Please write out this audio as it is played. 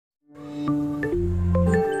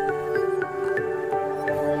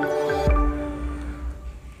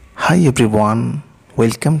Hi everyone,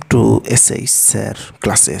 welcome to SI Sir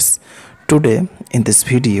classes. Today in this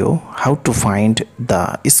video, how to find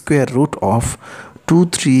the square root of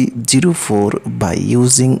 2304 by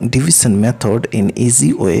using division method in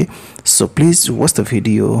easy way. So please watch the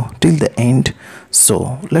video till the end.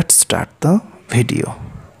 So let's start the video.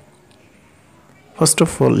 First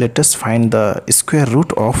of all, let us find the square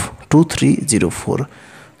root of 2304.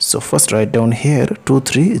 So first write down here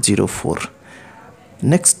 2304.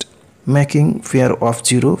 Next, making pair of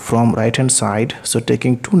 0 from right hand side, so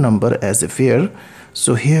taking two number as a pair.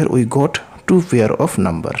 So here we got two pair of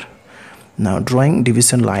number. Now drawing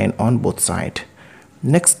division line on both side.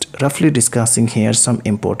 Next, roughly discussing here some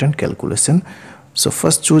important calculation. So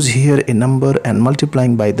first choose here a number and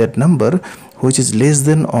multiplying by that number which is less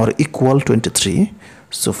than or equal 23.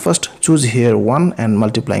 So first choose here 1 and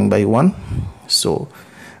multiplying by 1. So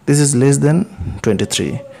this is less than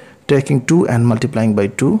 23. Taking 2 and multiplying by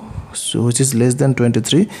 2, so which is less than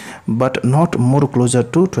 23 but not more closer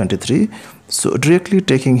to 23. So directly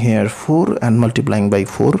taking here 4 and multiplying by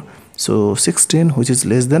 4, so 16, which is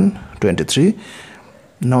less than 23.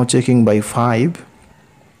 Now checking by 5,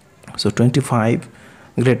 so 25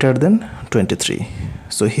 greater than 23.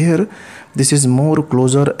 So here this is more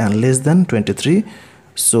closer and less than 23.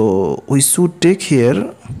 So we should take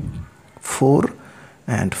here 4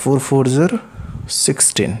 and 4 4s are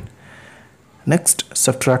 16. Next,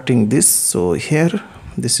 subtracting this, so here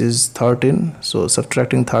this is 13, so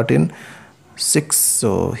subtracting 13, 6,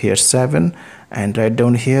 so here 7, and write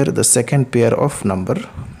down here the second pair of number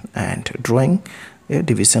and drawing a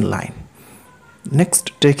division line.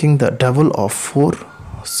 Next, taking the double of 4,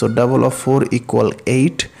 so double of 4 equal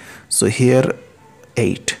 8, so here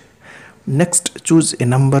 8. Next, choose a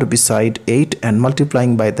number beside 8 and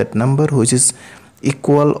multiplying by that number which is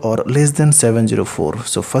equal or less than 704.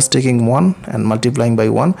 So first taking 1 and multiplying by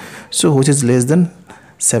 1, so which is less than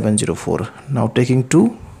 704. Now taking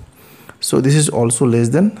 2, so this is also less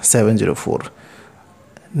than 704.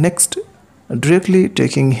 Next, directly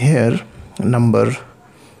taking here number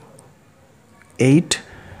 8,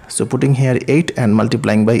 so putting here 8 and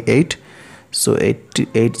multiplying by 8, so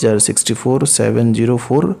 8 are 64,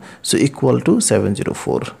 704, so equal to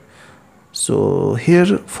 704. So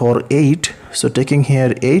here for 8, so taking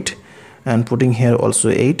here 8 and putting here also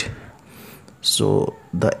 8, so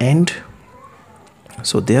the end.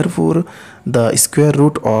 So therefore the square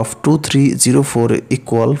root of 2304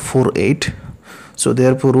 equal 48. So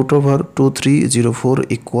therefore root over 2304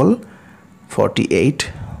 equal 48.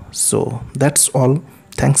 So that's all.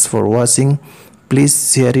 Thanks for watching.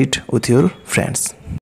 Please share it with your friends.